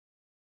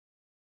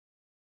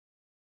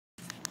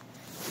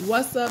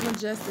What's up,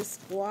 Majestic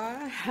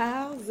Squad?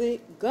 How's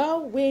it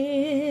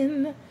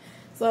going?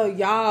 So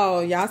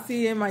y'all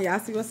see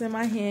what's in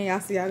my hand. Y'all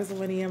see all this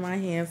money in my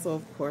hand. So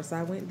of course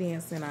I went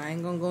dancing. I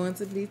ain't gonna go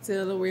into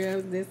detail of where I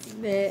was this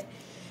and that.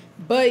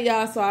 But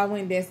y'all, so I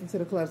went dancing to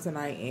the club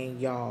tonight, and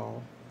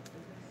y'all,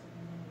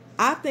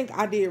 I think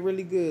I did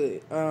really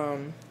good. I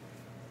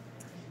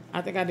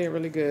think I did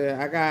really good.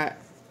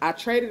 I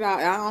traded out.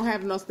 I don't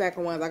have no stack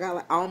of ones. I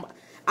got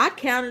I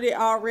counted it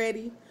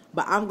already,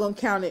 but I'm gonna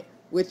count it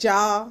with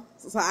y'all.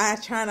 So I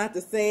try not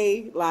to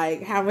say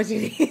like how much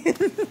it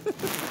is.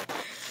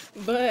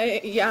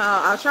 But y'all,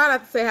 I'll try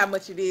not to say how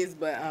much it is,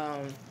 but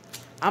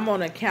I'm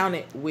gonna count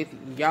it with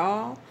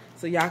y'all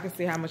so y'all can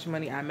see how much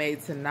money I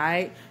made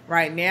tonight.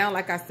 Right now,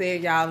 like I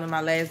said, y'all, in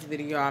my last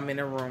video, I'm in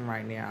a room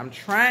right now. I'm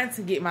trying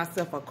to get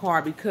myself a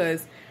car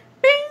because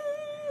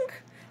bing,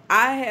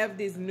 I have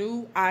this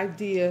new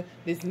idea,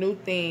 this new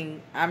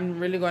thing. I'm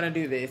really gonna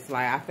do this.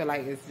 Like, I feel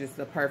like it's just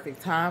the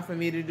perfect time for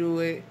me to do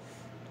it.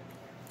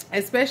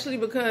 Especially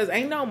because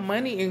ain't no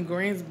money in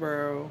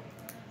Greensboro.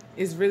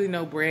 It's really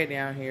no bread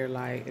down here.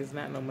 Like, it's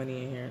not no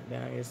money in here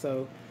down here.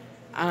 So,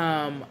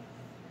 I'm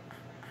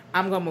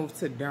gonna move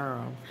to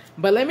Durham.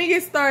 But let me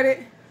get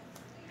started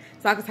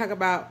so I can talk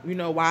about, you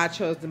know, why I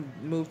chose to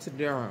move to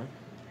Durham.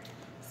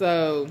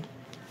 So,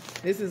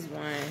 this is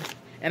one.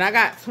 And I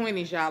got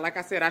 20s, y'all. Like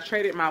I said, I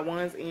traded my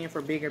ones in for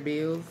bigger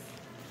bills.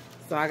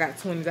 So, I got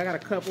 20s. I got a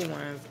couple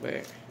ones,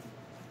 but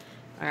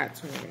I got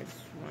 20s.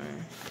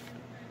 1,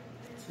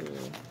 2,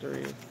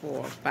 3,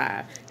 4,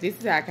 5. This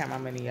is how I count my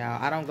money,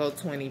 y'all. I don't go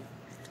 20,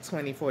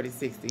 40,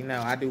 60. No,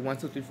 I do 1,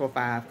 2, 3, 4,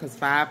 5. Because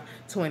 5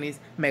 20s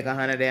make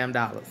 $100 damn.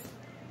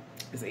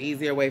 It's an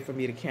easier way for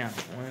me to count.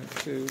 1,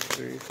 2,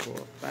 3, 4,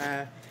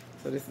 5.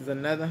 So this is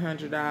another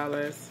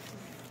 $100.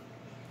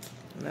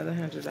 Another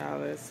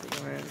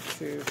 $100. 1,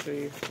 2,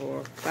 3,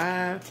 4,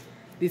 5.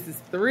 This is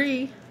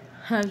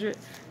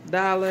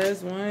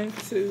 $300. 1,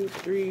 2,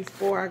 3,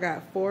 4. I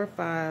got 4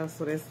 5,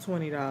 so that's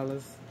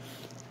 $20.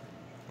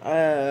 1,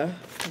 2,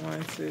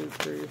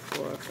 3,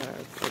 4,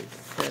 5, 6,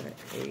 7,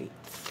 8,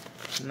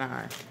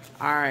 9.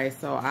 All right,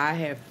 so I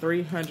have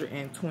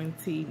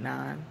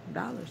 $329,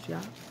 y'all.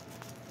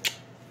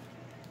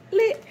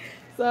 Lit.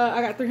 So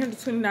I got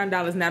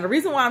 $329. Now the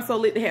reason why I'm so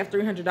lit to have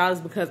 $300 is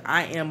because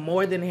I am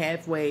more than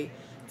halfway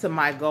to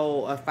my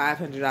goal of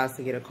 $500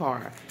 to get a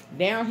car.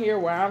 Down here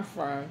where I'm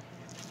from,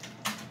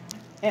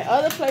 and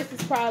other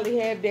places probably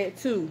have that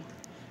too,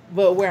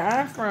 but where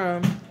I'm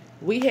from,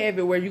 we have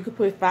it where you could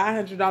put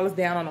 $500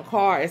 down on a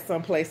car at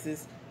some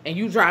places, and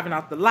you driving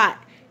off the lot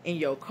in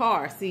your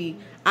car. See,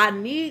 I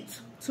need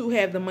to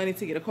have the money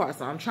to get a car,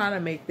 so I'm trying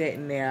to make that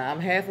now. I'm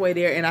halfway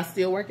there, and I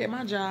still work at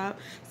my job,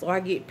 so I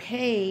get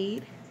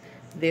paid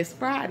this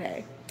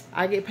Friday.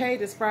 I get paid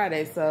this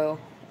Friday, so,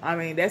 I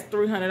mean, that's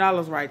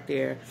 $300 right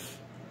there.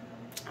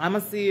 I'm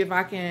going to see if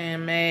I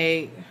can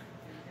make,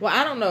 well,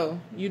 I don't know.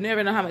 You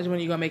never know how much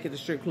money you're going to make at the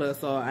strip club,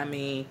 so, I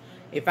mean,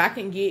 if I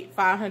can get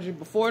 $500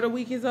 before the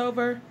week is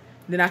over,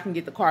 then I can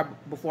get the car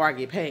before I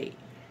get paid.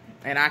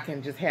 And I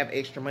can just have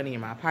extra money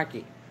in my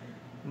pocket.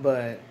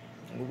 But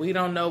we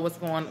don't know what's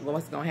going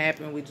to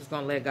happen. We just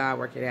going to let God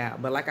work it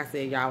out. But like I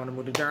said, y'all want to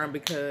move to Durham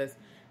because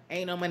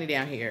ain't no money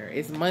down here.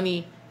 It's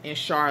money in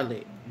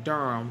Charlotte,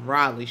 Durham,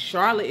 Raleigh.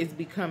 Charlotte is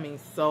becoming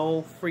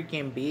so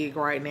freaking big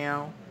right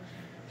now.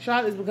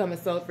 Charlotte is becoming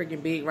so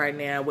freaking big right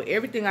now. With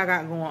everything I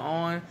got going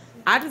on,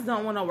 I just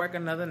don't want to work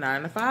another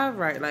 9 to 5,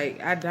 right?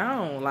 Like, I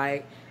don't.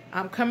 Like,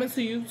 I'm coming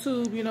to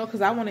YouTube, you know,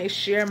 because I want to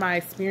share my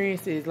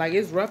experiences. Like,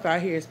 it's rough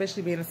out here,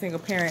 especially being a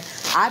single parent.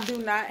 I do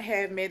not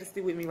have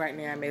Medicine with me right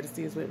now.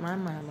 Medicine is with my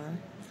mama.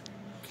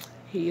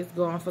 He is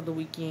gone for the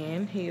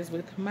weekend. He is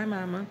with my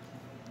mama.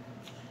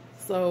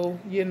 So,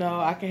 you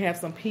know, I can have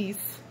some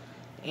peace.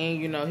 And,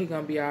 you know, he's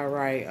going to be all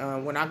right.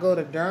 When I go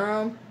to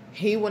Durham,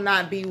 he will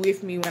not be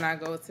with me when I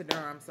go to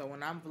Durham. So,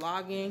 when I'm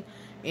vlogging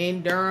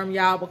in Durham,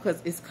 y'all,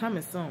 because it's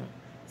coming soon.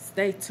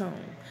 Stay tuned.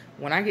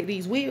 When I get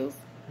these wheels,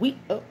 we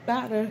up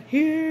out of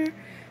here.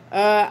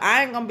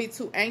 I ain't gonna be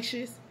too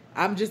anxious.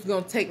 I'm just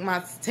gonna take my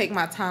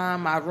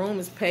time. My room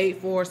is paid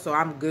for, so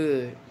I'm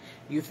good.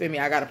 You feel me?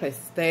 I got a place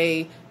to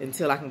stay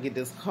until I can get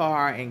this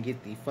car and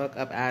get the fuck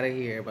up out of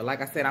here. But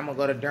like I said, I'm gonna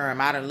go to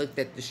Durham. I done looked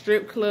at the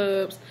strip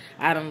clubs.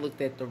 I done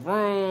looked at the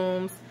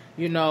rooms.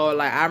 You know,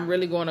 like, I'm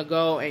really gonna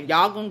go, and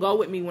y'all gonna go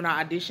with me when I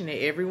audition at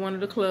every one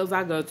of the clubs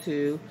I go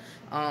to.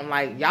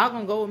 Like, y'all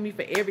gonna go with me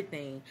for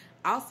everything.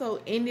 Also,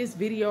 in this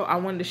video, I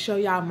wanted to show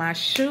y'all my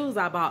shoes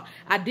I bought.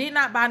 I did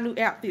not buy new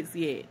outfits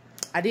yet.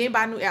 I didn't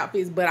buy new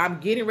outfits, but I'm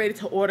getting ready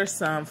to order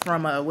some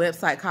from a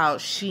website called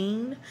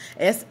Shein.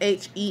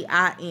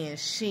 S-H-E-I-N,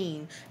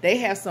 Shein. They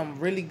have some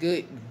really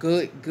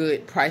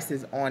good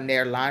prices on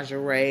their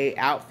lingerie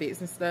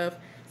outfits and stuff.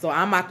 So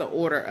I'm about to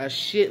order a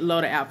shitload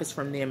of outfits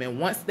from them. And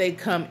once they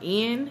come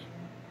in,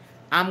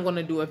 I'm going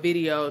to do a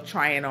video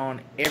trying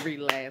on every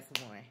last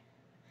one.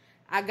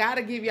 I got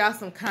to give y'all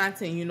some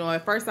content. You know,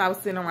 at first I was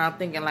sitting around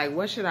thinking, like,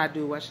 what should I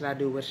do? What should I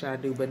do? What should I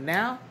do? But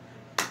now,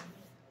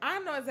 I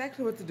y'all know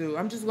exactly what to do.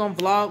 I'm just gonna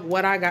vlog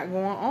what I got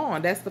going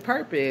on. That's the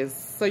purpose.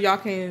 So y'all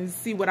can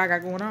see what I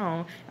got going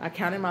on. I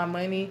counted my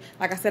money.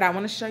 Like I said, I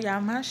want to show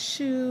y'all my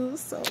shoes.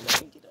 So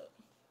let me get up.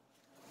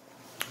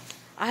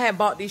 I had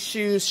bought these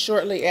shoes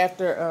shortly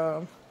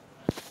after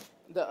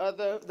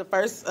the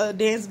first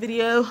dance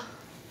video.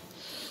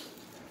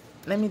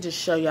 Let me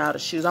just show y'all the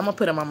shoes. I'm gonna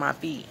put them on my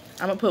feet.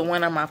 I'm gonna put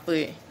one on my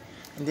foot,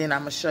 and then I'm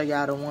gonna show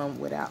y'all the one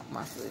without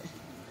my foot.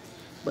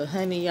 But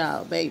honey,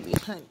 y'all, baby,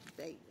 honey,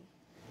 baby.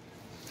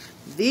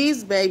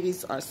 These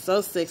babies are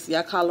so sexy.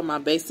 I call them my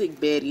basic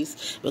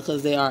Betties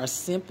because they are a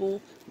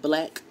simple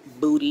black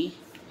booty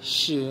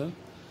shoe.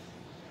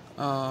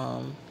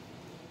 They're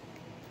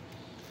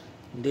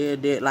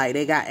like,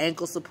 they got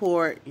ankle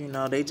support. You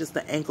know, they just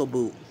an ankle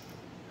boot.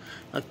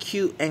 A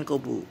cute ankle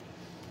boot.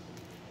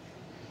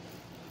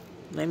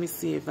 Let me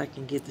see if I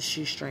can get the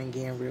shoestring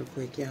in real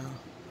quick, y'all.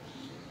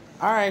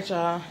 All right,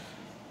 y'all.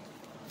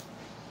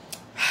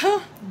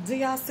 Do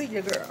y'all see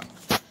your girl?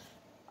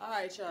 All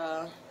right,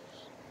 y'all.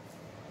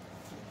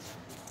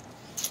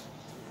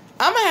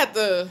 I'm gonna have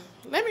to,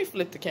 let me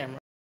flip the camera.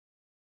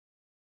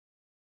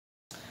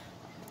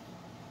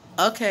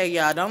 Okay,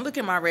 y'all, don't look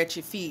at my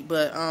wretched feet,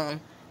 but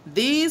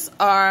these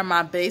are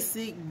my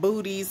basic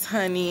booties,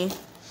 honey.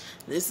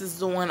 This is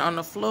the one on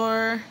the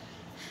floor.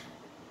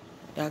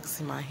 Y'all can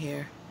see my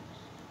hair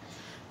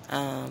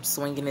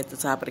swinging at the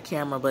top of the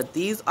camera, but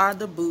these are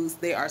the boots.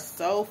 They are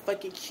so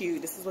fucking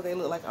cute. This is what they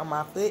look like on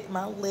my foot,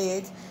 my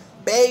legs.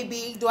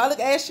 Baby, do I look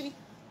ashy?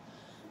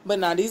 But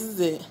nah, this is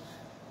it.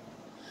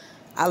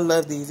 I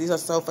love these. These are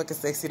so fucking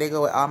sexy. They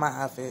go with all my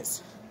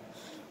outfits.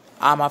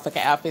 All my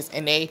fucking outfits.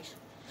 And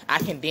I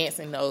can dance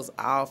in those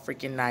all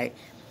freaking night.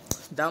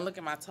 Don't look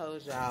at my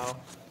toes, y'all.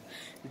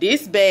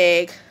 This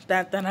bag.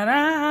 Dun, dun, dun,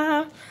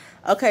 dun.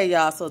 Okay,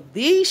 y'all. So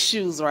these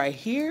shoes right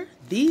here.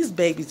 These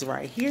babies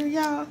right here,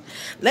 y'all.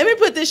 Let me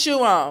put this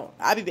shoe on.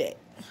 I'll be back.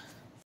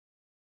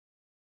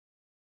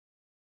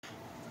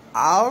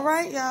 All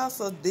right, y'all.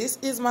 So this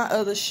is my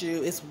other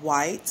shoe. It's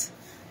white.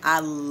 I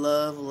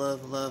love,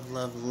 love, love,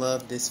 love,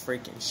 love this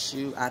freaking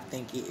shoe. I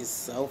think it is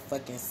so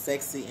fucking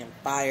sexy and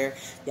fire.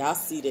 Y'all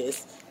see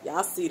this?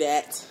 Y'all see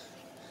that?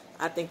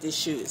 I think this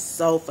shoe is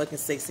so fucking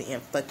sexy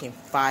and fucking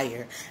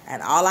fire.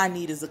 And all I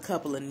need is a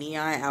couple of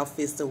neon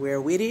outfits to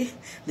wear with it.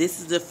 This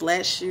is the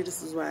flat shoe.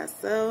 This is what I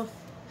sell.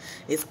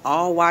 It's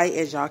all white,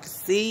 as y'all can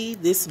see.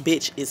 This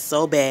bitch is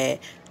so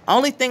bad.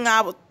 Only thing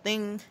I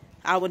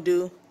would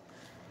do,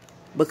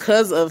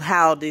 because of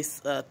how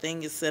this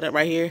thing is set up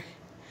right here,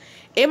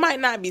 it might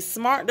not be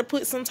smart to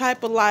put some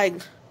type of like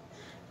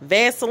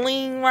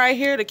Vaseline right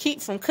here to keep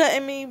from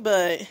cutting me,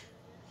 but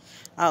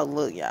oh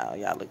look,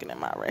 y'all looking at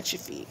my wretched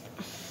feet.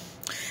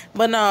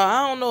 But no,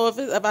 I don't know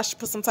if I should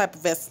put some type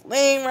of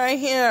Vaseline right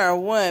here or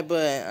what,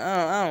 but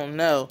I don't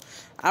know.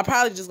 I'm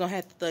probably just gonna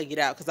have to thug it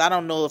out because I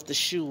don't know if the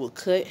shoe will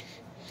cut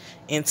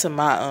into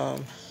my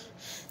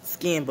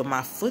skin, but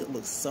my foot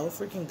looks so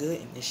freaking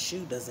good and this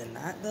shoe does it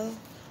not though.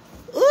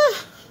 Ooh,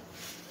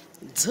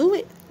 do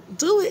it.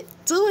 Do it.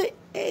 Do it.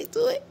 Hey,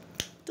 do it.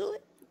 Do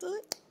it. Do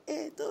it.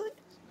 Hey, do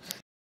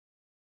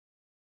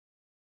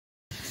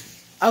it.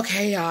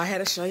 Okay, y'all. I had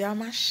to show y'all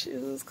my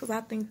shoes because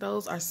I think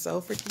those are so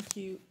freaking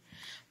cute.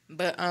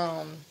 But,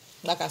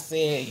 like I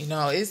said, you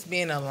know, it's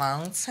been a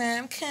long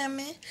time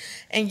coming.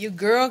 And your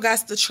girl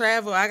got to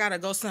travel. I got to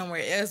go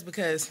somewhere else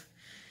because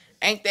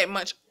ain't that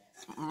much.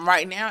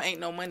 Right now, ain't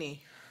no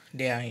money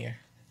down here.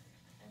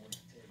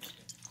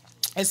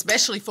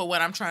 Especially for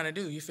what I'm trying to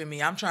do. You feel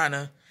me? I'm trying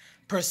to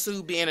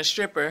pursue being a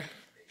stripper.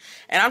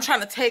 And I'm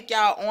trying to take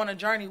y'all on a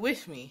journey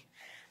with me.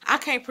 I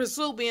can't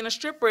pursue being a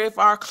stripper if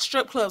our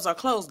strip clubs are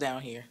closed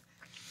down here.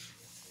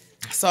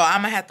 So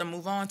I'm going to have to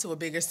move on to a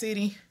bigger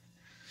city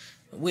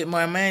with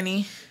more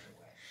money.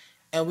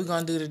 And we're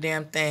going to do the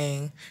damn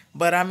thing.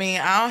 But, I mean,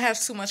 I don't have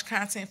too much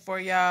content for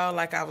y'all.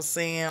 Like I was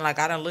saying, like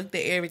I done looked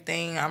at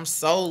everything. I'm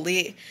so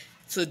lit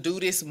to do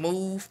this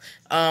move.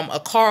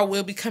 A car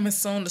will be coming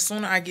soon. The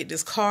sooner I get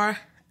this car,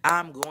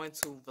 I'm going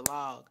to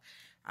vlog.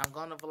 I'm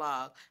going to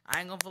vlog. I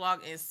ain't going to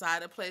vlog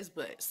inside the place,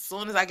 but as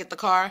soon as I get the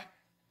car,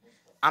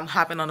 I'm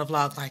hopping on the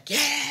vlog like,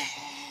 yeah,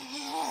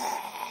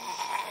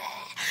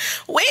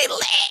 we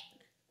lit.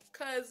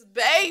 Because,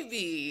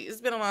 baby,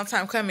 it's been a long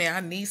time coming. I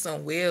need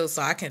some wheels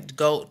so I can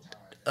go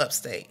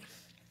upstate.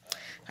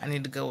 I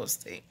need to go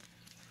upstate.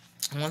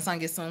 And once I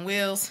get some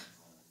wheels,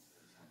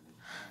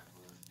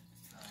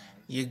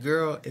 your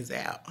girl is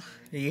out.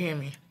 Do you hear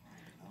me?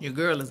 Your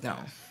girl is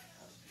gone.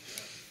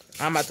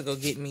 I'm about to go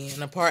get me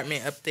an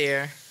apartment up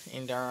there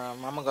in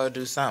Durham. I'm going to go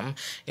do something.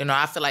 You know,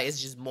 I feel like it's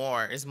just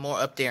more. It's more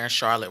up there in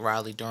Charlotte,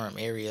 Raleigh, Durham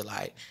area.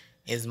 Like,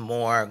 it's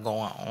more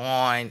going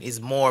on. It's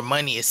more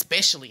money,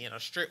 especially in a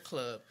strip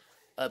club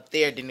up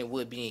there than it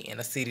would be in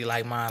a city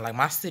like mine. Like,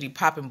 my city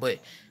popping, but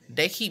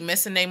they keep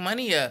messing their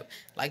money up.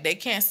 Like, they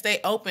can't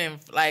stay open.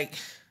 Like,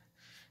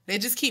 they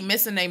just keep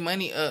messing their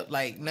money up.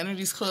 Like, none of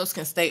these clubs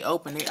can stay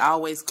open. They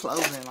always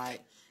closing.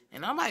 Like,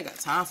 and nobody got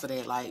time for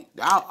that. Like,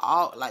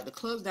 like the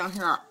clubs down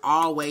here are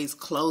always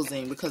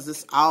closing because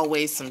it's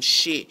always some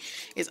shit.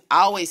 It's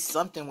always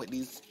something with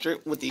these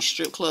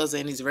strip clubs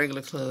and these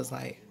regular clubs.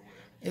 Like,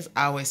 It's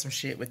always some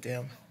shit with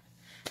them.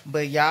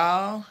 But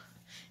y'all,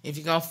 if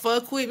you're gonna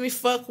fuck with me,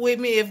 fuck with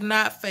me. If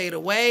not, fade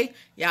away.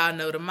 Y'all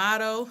know the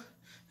motto.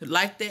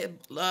 Like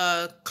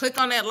that, click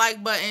on that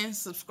like button,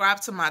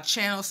 subscribe to my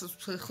channel,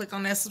 click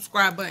on that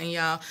subscribe button,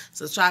 y'all.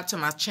 Subscribe to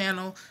my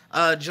channel,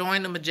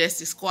 join the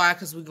Majestic Squad,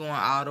 because we're going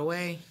all the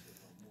way.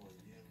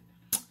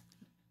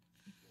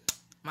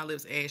 My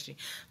lips ashy.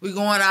 We're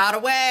going all the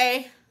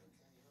way.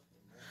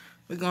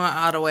 We're going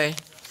all the way.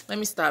 Let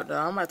me stop though.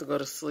 I'm about to go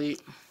to sleep.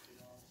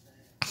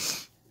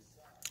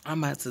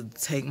 I'm about to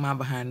take my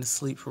behind to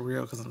sleep for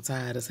real because I'm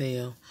tired as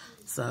hell.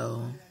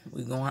 So,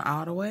 we're going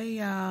all the way,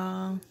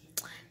 y'all.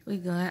 We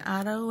going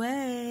all the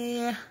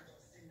way.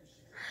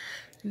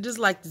 Just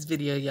like this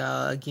video,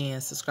 y'all.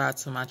 Again, subscribe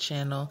to my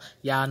channel.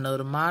 Y'all know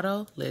the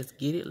motto. Let's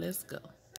get it. Let's go.